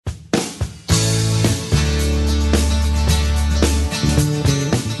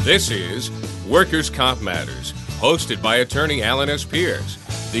This is Workers' Comp Matters, hosted by attorney Alan S. Pierce,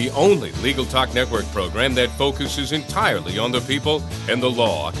 the only legal talk network program that focuses entirely on the people and the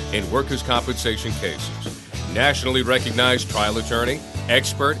law in workers' compensation cases. Nationally recognized trial attorney,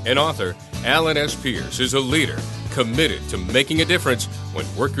 expert, and author, Alan S. Pierce is a leader committed to making a difference when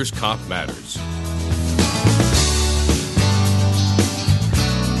workers' comp matters.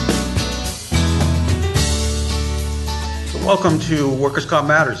 Welcome to Workers' Comp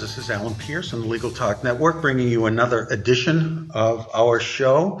Matters. This is Alan Pierce on the Legal Talk Network, bringing you another edition of our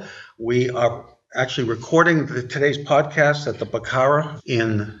show. We are actually recording today's podcast at the Bacara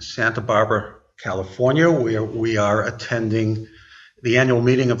in Santa Barbara, California, where we are attending the annual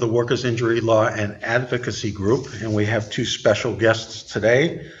meeting of the Workers' Injury Law and Advocacy Group. And we have two special guests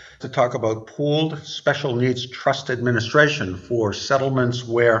today to talk about pooled special needs trust administration for settlements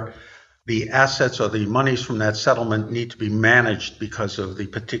where the assets or the monies from that settlement need to be managed because of the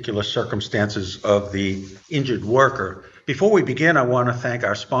particular circumstances of the injured worker. Before we begin, I want to thank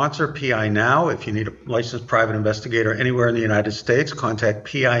our sponsor, PI Now. If you need a licensed private investigator anywhere in the United States, contact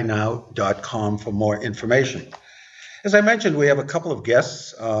pinow.com for more information. As I mentioned, we have a couple of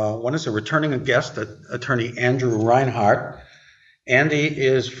guests. One is a returning guest, attorney Andrew Reinhardt. Andy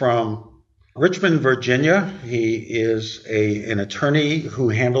is from Richmond, Virginia. He is an attorney who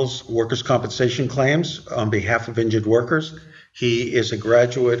handles workers' compensation claims on behalf of injured workers. He is a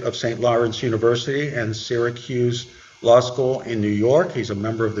graduate of St. Lawrence University and Syracuse Law School in New York. He's a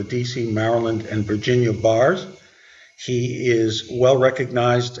member of the D.C., Maryland, and Virginia bars. He is well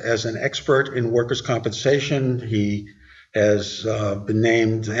recognized as an expert in workers' compensation. He has been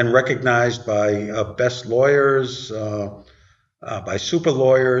named and recognized by Best Lawyers, by Super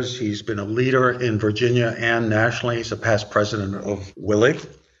Lawyers. He's been a leader in Virginia and nationally. He's a past president of WILIG.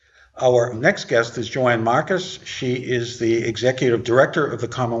 Our next guest is Joanne Marcus. She is the executive director of the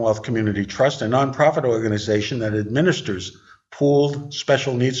Commonwealth Community Trust, a nonprofit organization that administers pooled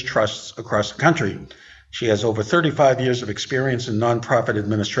special needs trusts across the country. She has over 35 years of experience in nonprofit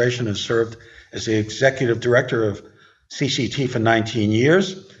administration and served as the executive director of CCT for 19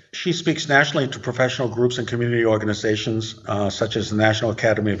 years. She speaks nationally to professional groups and community organizations such as the National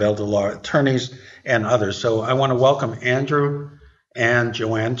Academy of Elder Law Attorneys and others. So I want to welcome Andrew and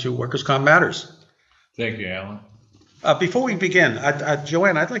Joanne to Workers' Comp Matters. Thank you, Alan. Before we begin,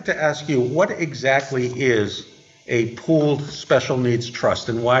 Joanne, I'd like to ask you, what exactly is a pooled special needs trust,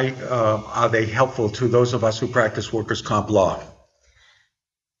 and why are they helpful to those of us who practice workers' comp law?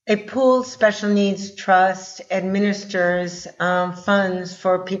 A pooled special needs trust administers funds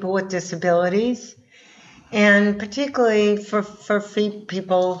for people with disabilities, and particularly for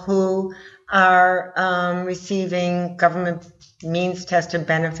people who are receiving government means-tested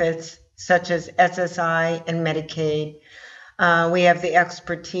benefits such as SSI and Medicaid. We have the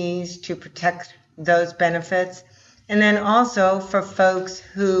expertise to protect those benefits. And then also for folks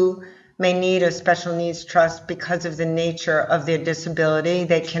who may need a special needs trust because of the nature of their disability.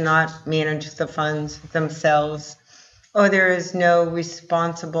 They cannot manage the funds themselves, or there is no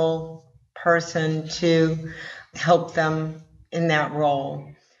responsible person to help them in that role.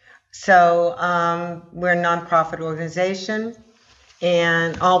 So we're a nonprofit organization,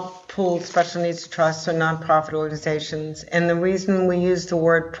 and all pooled special needs trusts are nonprofit organizations. And the reason we use the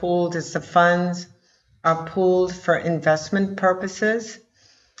word pooled is the funds are pooled for investment purposes,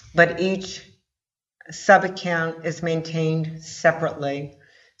 but each sub-account is maintained separately.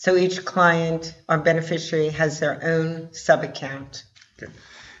 So each client or beneficiary has their own sub-account. Okay.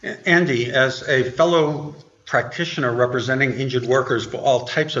 Andy, as a fellow practitioner representing injured workers for all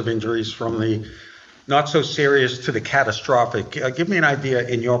types of injuries, from the not so serious to the catastrophic, give me an idea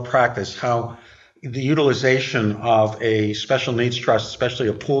in your practice how the utilization of a special needs trust, especially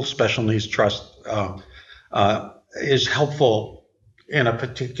a pooled special needs trust, is helpful in a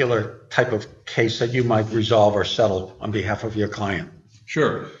particular type of case that you might resolve or settle on behalf of your client.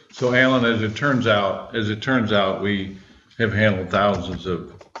 Sure. So, Alan, as it turns out, we have handled thousands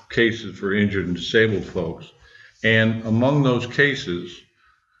of cases for injured and disabled folks. And among those cases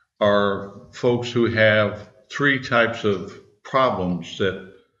are folks who have three types of problems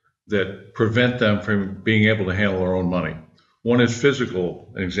that prevent them from being able to handle their own money. One is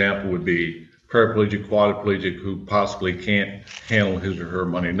physical. An example would be paraplegic, quadriplegic, who possibly can't handle his or her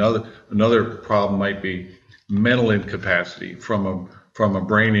money. Another problem might be mental incapacity from a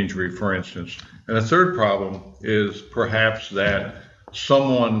brain injury, for instance. And a third problem is perhaps that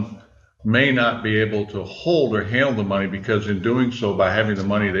someone may not be able to hold or handle the money, because in doing so, by having the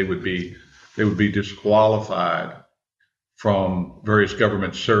money, they would be disqualified from various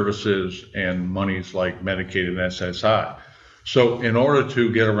government services and monies like Medicaid and SSI. So in order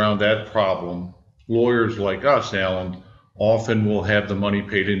to get around that problem, lawyers like us, Alan, often will have the money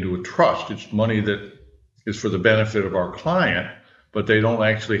paid into a trust. It's money that is for the benefit of our client, but they don't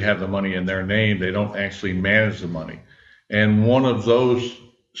actually have the money in their name. They don't actually manage the money. And one of those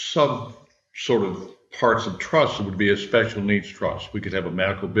sort of parts of trust would be a special needs trust. We could have a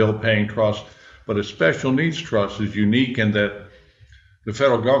medical bill paying trust, but a special needs trust is unique in that the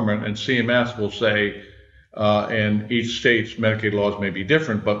federal government and CMS will say, and each state's Medicaid laws may be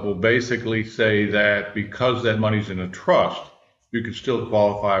different, but will basically say that because that money's in a trust, you can still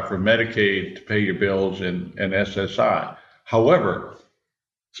qualify for Medicaid to pay your bills and SSI. However,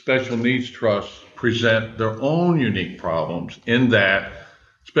 special needs trusts present their own unique problems in that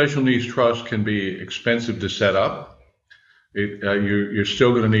special needs trusts can be expensive to set up. You're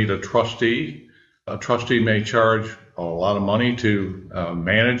still going to need a trustee. A trustee may charge a lot of money to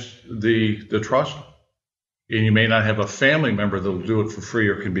manage the trust, and you may not have a family member that will do it for free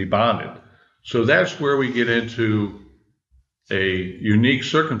or can be bonded. So that's where we get into a unique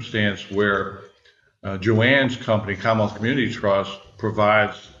circumstance where Joanne's company, Commonwealth Community Trust,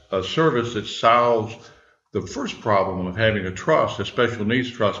 provides a service that solves the first problem of having a trust, a special needs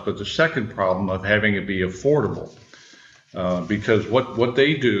trust, but the second problem of having it be affordable. Because what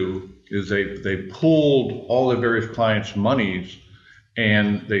they do is they pooled all the various clients' monies,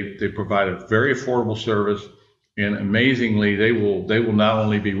 and they provide a very affordable service. And amazingly, they will not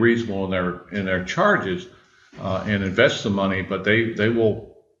only be reasonable in their charges and invest the money, but they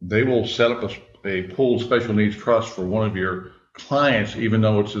will set up a pooled special needs trust for one of your clients, even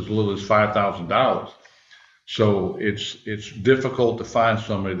though it's as little as $5,000. So it's difficult to find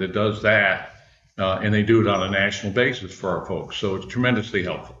somebody that does that, and they do it on a national basis for our folks. So it's tremendously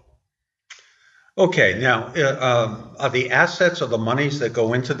helpful. Okay, now are the assets or the monies that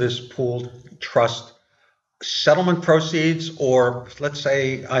go into this pooled trust settlement proceeds, or let's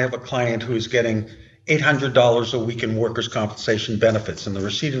say I have a client who's getting $800 a week in workers' compensation benefits, and the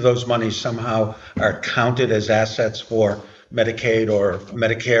receipt of those monies somehow are counted as assets for Medicaid or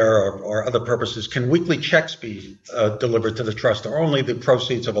Medicare or other purposes. Can weekly checks be delivered to the trust, or only the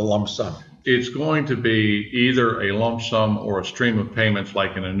proceeds of a lump sum? It's going to be either a lump sum or a stream of payments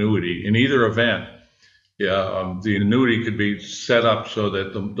like an annuity. In either event, the annuity could be set up so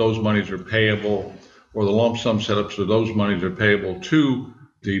that those monies are payable, or the lump sum set up so those monies are payable to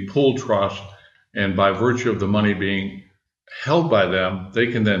the pool trust. And by virtue of the money being held by them, they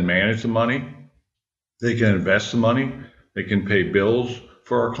can then manage the money, they can invest the money, they can pay bills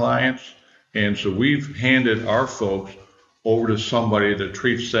for our clients. And so we've handed our folks over to somebody that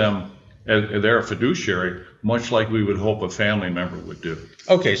treats them as they're a fiduciary, much like we would hope a family member would do.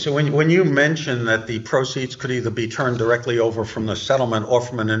 Okay, so when you mention that the proceeds could either be turned directly over from the settlement or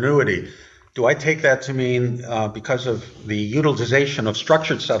from an annuity, do I take that to mean because of the utilization of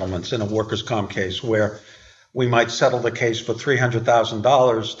structured settlements in a workers' comp case, where we might settle the case for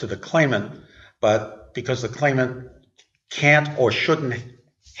 $300,000 to the claimant, but because the claimant can't or shouldn't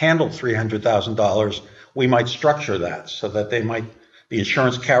handle $300,000, we might structure that so that the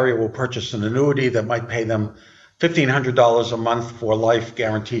insurance carrier will purchase an annuity that might pay them $1,500 a month for life,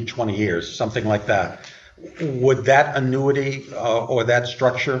 guaranteed 20 years, something like that. Would that annuity or that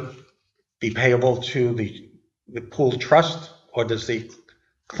structure be payable to the pooled trust, or does the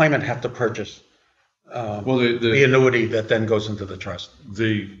claimant have to purchase the annuity that then goes into the trust?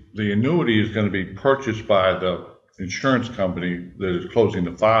 The annuity is going to be purchased by the insurance company that is closing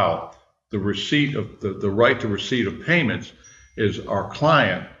the file. The receipt of the right to receipt of payments is our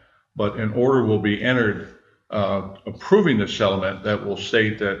client, but an order will be entered approving the settlement that will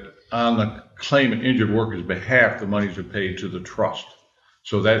state that on the claimant injured worker's behalf, the monies are paid to the trust.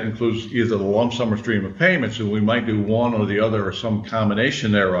 So that includes either the lump sum or stream of payments, and we might do one or the other or some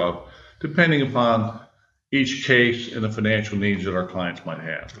combination thereof, depending upon each case and the financial needs that our clients might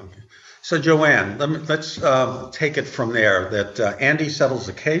have. Okay. So Joanne, let's take it from there, that Andy settles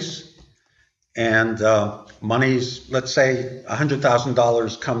the case, and monies, let's say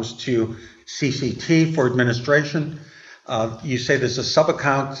 $100,000 comes to CCT for administration. You say there's a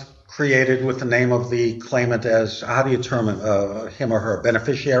sub-account created with the name of the claimant as, how do you term him or her,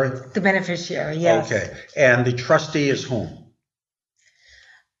 beneficiary? The beneficiary, yes. Okay, and the trustee is whom?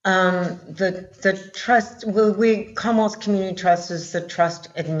 The trust, Commonwealth Community Trust is the trust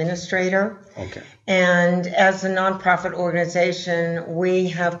administrator. Okay. And as a nonprofit organization, we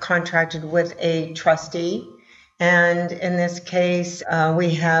have contracted with a trustee. And in this case,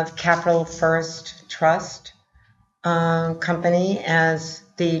 we have Capital First Trust Company as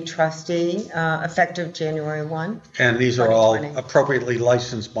the trustee, effective January 1. And these are all appropriately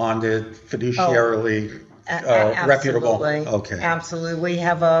licensed, bonded, fiduciarily reputable? Absolutely. Okay. Absolutely. We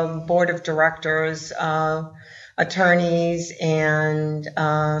have a board of directors, attorneys, and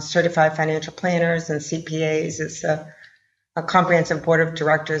certified financial planners and CPAs. It's a comprehensive board of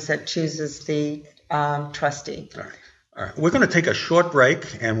directors that chooses the trustee. All right. We're going to take a short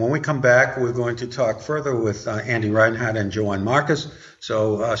break, and when we come back, we're going to talk further with Andy Reinhardt and Joanne Marcus.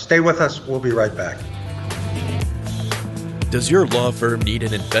 So stay with us. We'll be right back. Does your law firm need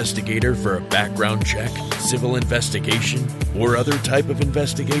an investigator for a background check, civil investigation, or other type of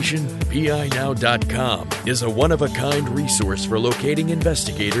investigation? PINow.com is a one-of-a-kind resource for locating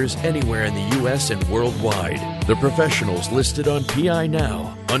investigators anywhere in the U.S. and worldwide. The professionals listed on PI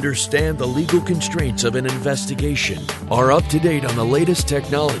Now understand the legal constraints of an investigation, are up to date on the latest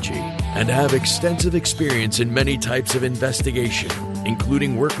technology, and have extensive experience in many types of investigation,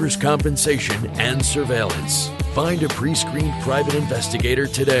 including workers' compensation and surveillance. Find a pre-screened private investigator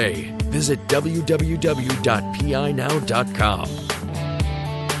today. Visit www.pinow.com.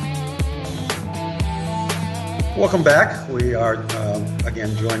 Welcome back. We are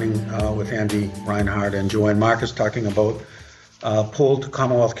again joining with Andy Reinhardt and Joanne Marcus talking about Pooled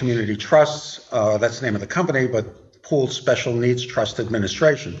Commonwealth Community Trusts. That's the name of the company, but Pooled Special Needs Trust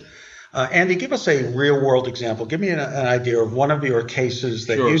Administration. Andy, give us a real-world example. Give me an idea of one of your cases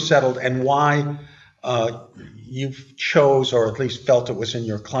that you settled and why you chose, or at least felt it was in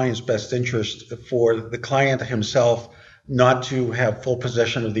your client's best interest for the client himself not to have full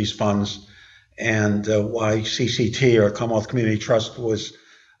possession of these funds, and why CCT, or Commonwealth Community Trust, was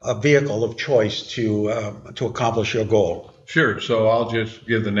a vehicle of choice to accomplish your goal. Sure. So I'll just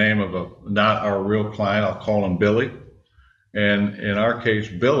give the name of not our real client. I'll call him Billy. And in our case,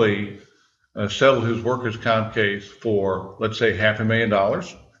 Billy settled his workers' comp case for, let's say,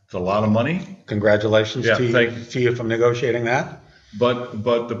 $500,000. It's a lot of money. Congratulations to you for negotiating that. But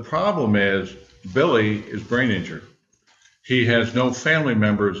the problem is Billy is brain injured. He has no family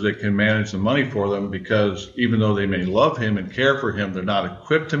members that can manage the money for them, because even though they may love him and care for him, they're not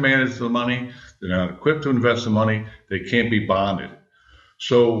equipped to manage the money. They're not equipped to invest the money. They can't be bonded.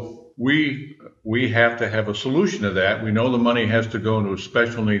 So we have to have a solution to that. We know the money has to go into a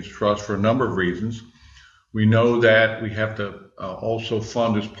special needs trust for a number of reasons. We know that we have to also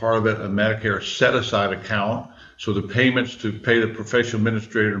fund, as part of it, a Medicare set-aside account. So the payments to pay the professional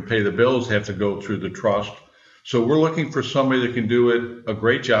administrator and pay the bills have to go through the trust. So we're looking for somebody that can do it a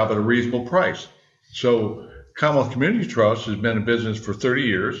great job at a reasonable price. So Commonwealth Community Trust has been in business for 30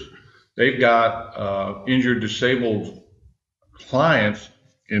 years. They've got injured, disabled clients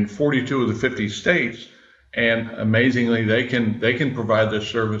in 42 of the 50 states, and amazingly, they can provide this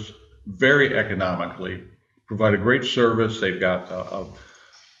service very economically, provide a great service. They've got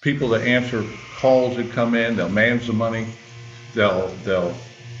people that answer calls that come in. They'll manage the money. They'll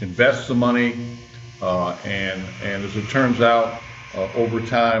invest the money, and as it turns out, over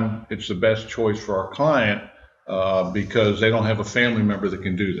time, it's the best choice for our client. Because they don't have a family member that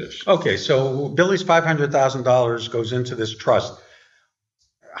can do this. Okay, so Billy's $500,000 goes into this trust.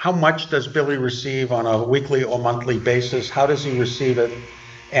 How much does Billy receive on a weekly or monthly basis? How does he receive it?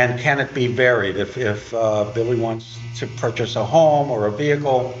 And can it be varied if Billy wants to purchase a home or a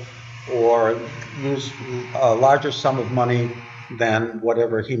vehicle, or use a larger sum of money than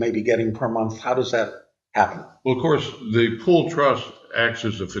whatever he may be getting per month? How does that happen? Well, of course, the pooled trust acts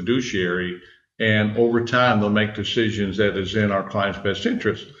as a fiduciary, and over time, they'll make decisions that is in our client's best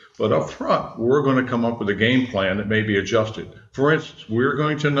interest. But up front, we're going to come up with a game plan that may be adjusted. For instance, we're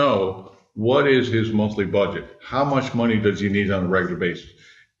going to know what is his monthly budget. How much money does he need on a regular basis?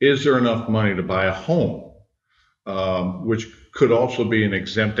 Is there enough money to buy a home, which could also be an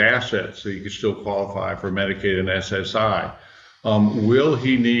exempt asset, so you can still qualify for Medicaid and SSI? Will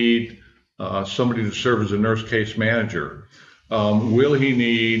he need somebody to serve as a nurse case manager? Will he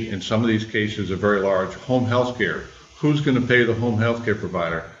need, in some of these cases, a very large home health care? Who's going to pay the home health care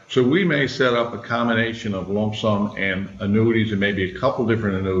provider? So we may set up a combination of lump sum and annuities, and maybe a couple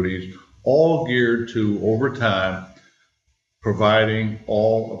different annuities, all geared to, over time, providing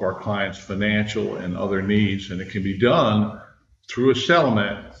all of our clients' financial and other needs. And it can be done through a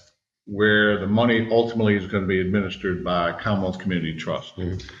settlement where the money ultimately is going to be administered by Commonwealth Community Trust.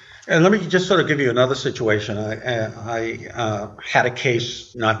 Mm-hmm. And let me just sort of give you another situation. I had a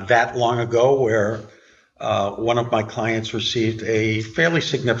case not that long ago where one of my clients received a fairly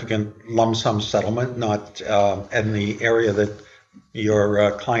significant lump sum settlement, not in the area that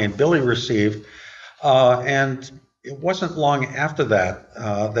your client Billy received. And it wasn't long after that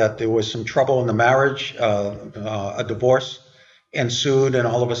that there was some trouble in the marriage. A divorce ensued, and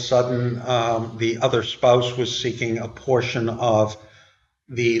all of a sudden the other spouse was seeking a portion of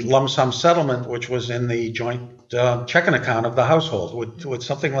the lump sum settlement, which was in the joint checking account of the household. Would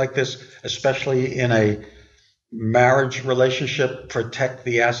something like this, especially in a marriage relationship, protect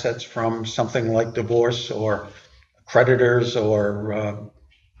the assets from something like divorce or creditors or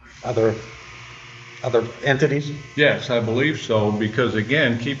other entities? Yes, I believe so, because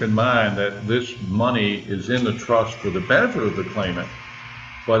again, keep in mind that this money is in the trust for the benefit of the claimant,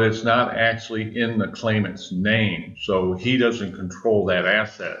 but it's not actually in the claimant's name, so he doesn't control that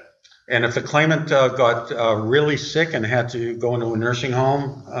asset. And if the claimant got really sick and had to go into a nursing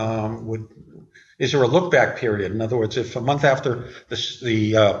home, is there a look-back period? In other words, if a month after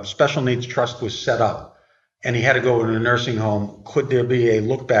the special needs trust was set up and he had to go into a nursing home, could there be a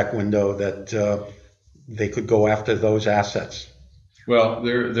look-back window that they could go after those assets? Well,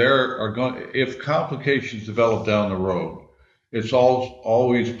 there are going, if complications develop down the road, it's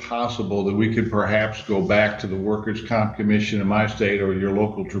always possible that we could perhaps go back to the Workers' Comp Commission in my state or your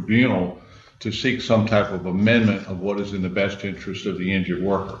local tribunal to seek some type of amendment of what is in the best interest of the injured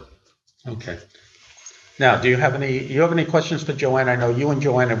worker. Okay. Now, do you have any questions for Joanne? I know you and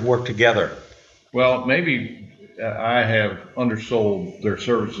Joanne have worked together. Well, maybe I have undersold their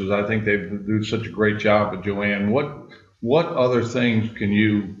services. I think they do such a great job with Joanne. What other things can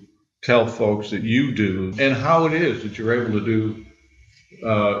you tell folks that you do, and how it is that you're able to do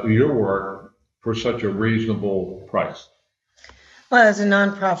your work for such a reasonable price? Well, as a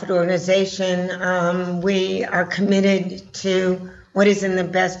nonprofit organization, we are committed to what is in the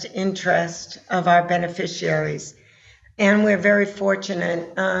best interest of our beneficiaries. And we're very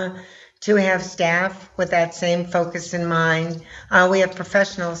fortunate to have staff with that same focus in mind. We have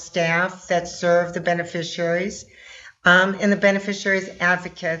professional staff that serve the beneficiaries. And the beneficiaries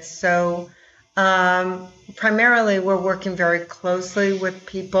advocates. So primarily we're working very closely with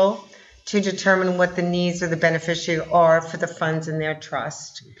people to determine what the needs of the beneficiary are for the funds in their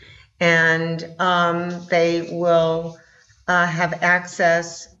trust. And they will have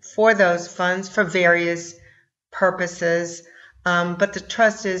access for those funds for various purposes. But the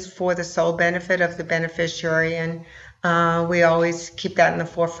trust is for the sole benefit of the beneficiary, and we always keep that in the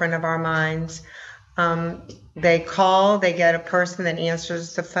forefront of our minds. They call, they get a person that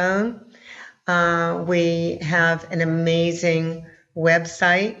answers the phone. We have an amazing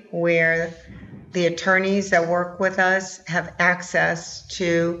website where the attorneys that work with us have access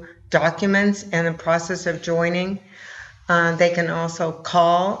to documents and the process of joining. They can also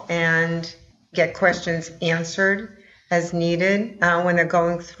call and get questions answered as needed when they're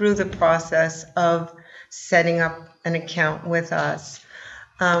going through the process of setting up an account with us.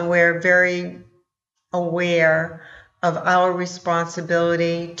 We're very aware of our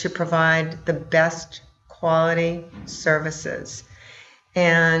responsibility to provide the best quality services.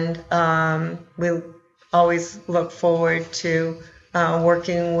 And we always look forward to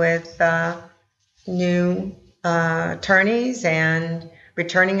working with new attorneys and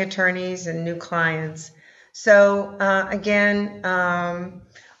returning attorneys and new clients. So again,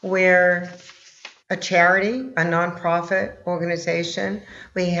 we're a charity, a nonprofit organization.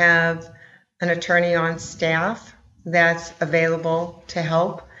 We have an attorney on staff that's available to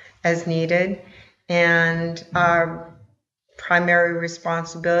help as needed. And our primary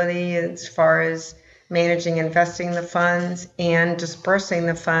responsibility as far as managing, investing the funds and dispersing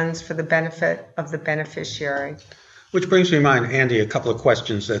the funds for the benefit of the beneficiary. Which brings me to mind, Andy, a couple of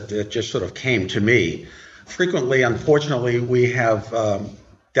questions that just sort of came to me. Frequently, unfortunately, we have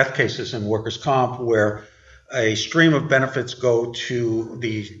death cases in workers' comp where a stream of benefits go to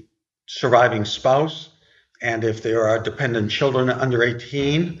the surviving spouse, and if there are dependent children under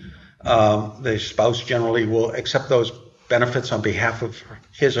 18, the spouse generally will accept those benefits on behalf of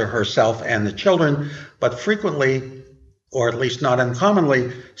his or herself and the children, but frequently, or at least not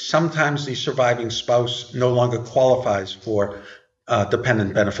uncommonly, sometimes the surviving spouse no longer qualifies for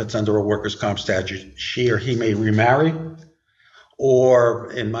dependent benefits under a workers' comp statute. She or he may remarry,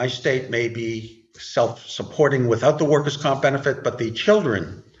 or in my state may be self-supporting without the workers' comp benefit, but the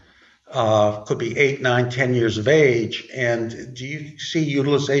children could be 8, 9, 10 years of age. And do you see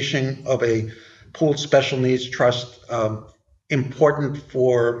utilization of a pooled special needs trust important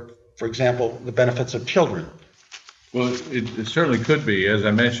for example, the benefits of children? Well, it certainly could be. As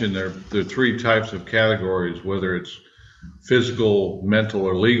I mentioned, there are three types of categories, whether it's physical, mental,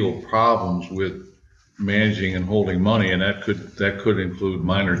 or legal problems with managing and holding money, and that could include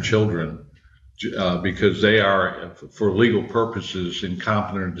minor children, because they are, for legal purposes,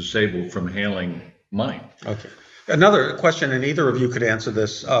 incompetent or disabled from handling money. Okay. Another question, and either of you could answer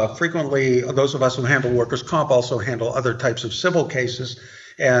this. Frequently, those of us who handle workers' comp also handle other types of civil cases,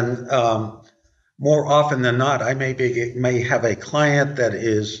 and more often than not, I may have a client that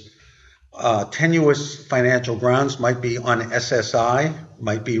is tenuous financial grounds, might be on SSI,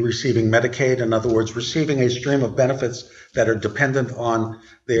 might be receiving Medicaid. In other words, receiving a stream of benefits that are dependent on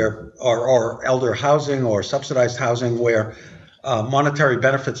their or elder housing or subsidized housing, where monetary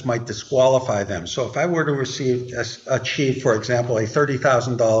benefits might disqualify them. So if I were to achieve, for example, a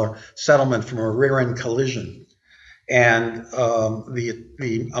 $30,000 settlement from a rear-end collision, and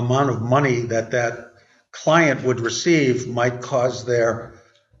the amount of money that client would receive might cause their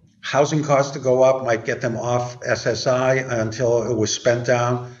housing costs to go up, might get them off SSI until it was spent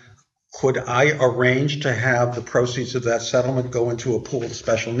down, could I arrange to have the proceeds of that settlement go into a pooled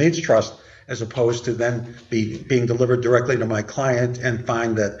special needs trust, as opposed to then being delivered directly to my client and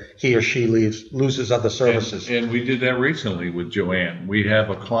find that he or she loses other services? And we did that recently with Joanne. We have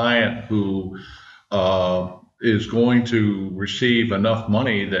a client who is going to receive enough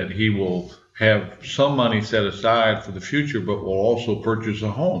money that he will have some money set aside for the future, but will also purchase a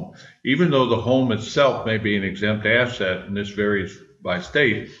home. Even though the home itself may be an exempt asset, and this varies by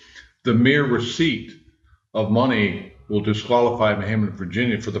state, the mere receipt of money will disqualify him in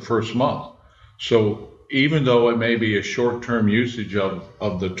Virginia for the first month. So even though it may be a short-term usage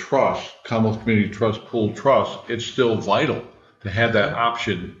of the trust, Commonwealth Community Trust Pooled Trust, it's still vital to have that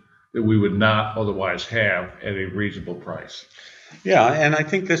option that we would not otherwise have at a reasonable price. Yeah, and I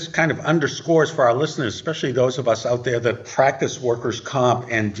think this kind of underscores for our listeners, especially those of us out there that practice workers' comp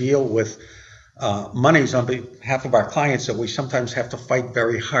and deal with monies on behalf of our clients that we sometimes have to fight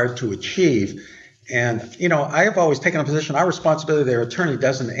very hard to achieve. And, I have always taken a position, our responsibility to their attorney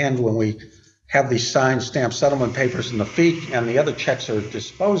doesn't end when we have these signed, stamped settlement papers and the fee and the other checks are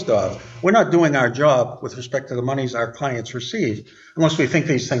disposed of. We're not doing our job with respect to the monies our clients receive unless we think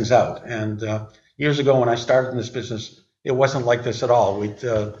these things out. And years ago when I started in this business, it wasn't like this at all. We'd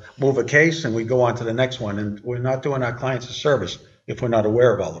move a case and we'd go on to the next one, and we're not doing our clients a service if we're not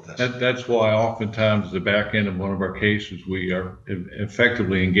aware of all of this. That's why oftentimes at the back end of one of our cases, we are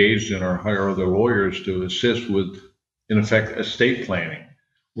effectively engaged in or hire other lawyers to assist with, in effect, estate planning.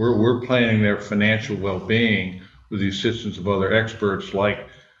 We're planning their financial well-being with the assistance of other experts like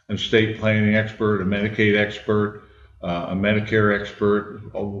an estate planning expert, a Medicaid expert, a Medicare expert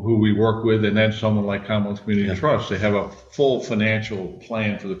who we work with, and then someone like Commonwealth Community Trust. They have a full financial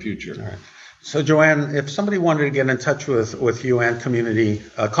plan for the future. All right. So, Joanne, if somebody wanted to get in touch with you and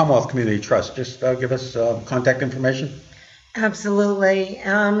Commonwealth Community Trust, just give us contact information. Absolutely.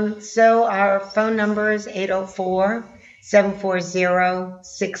 So our phone number is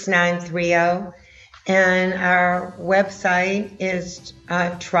 804-740-6930, and our website is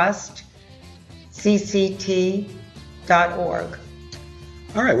trustcct.org.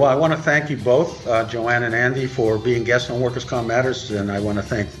 All right. Well, I want to thank you both, Joanne and Andy, for being guests on Workers' Comp Matters. And I want to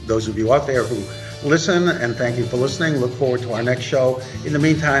thank those of you out there who listen, and thank you for listening. Look forward to our next show. In the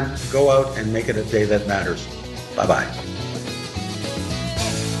meantime, go out and make it a day that matters. Bye-bye.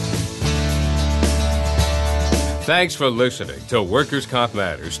 Thanks for listening to Workers' Comp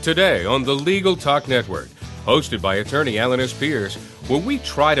Matters today on the Legal Talk Network, hosted by attorney Alan S. Pierce, where we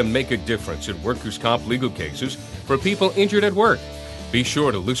try to make a difference in workers' comp legal cases for people injured at work. Be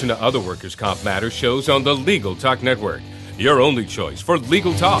sure to listen to other Workers' Comp Matters shows on the Legal Talk Network, your only choice for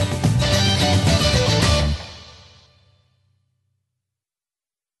legal talk.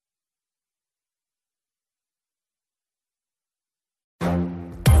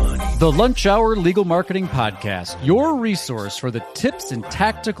 The Lunch Hour Legal Marketing Podcast, your resource for the tips and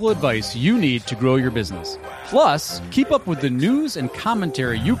tactical advice you need to grow your business. Plus, keep up with the news and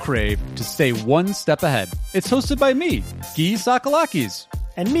commentary you crave to stay one step ahead. It's hosted by me, Guy Sakalakis.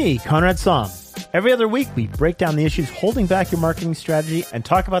 And me, Conrad Som. Every other week, we break down the issues holding back your marketing strategy and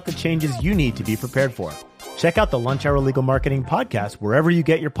talk about the changes you need to be prepared for. Check out the Lunch Hour Legal Marketing Podcast wherever you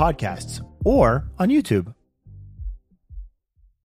get your podcasts or on YouTube.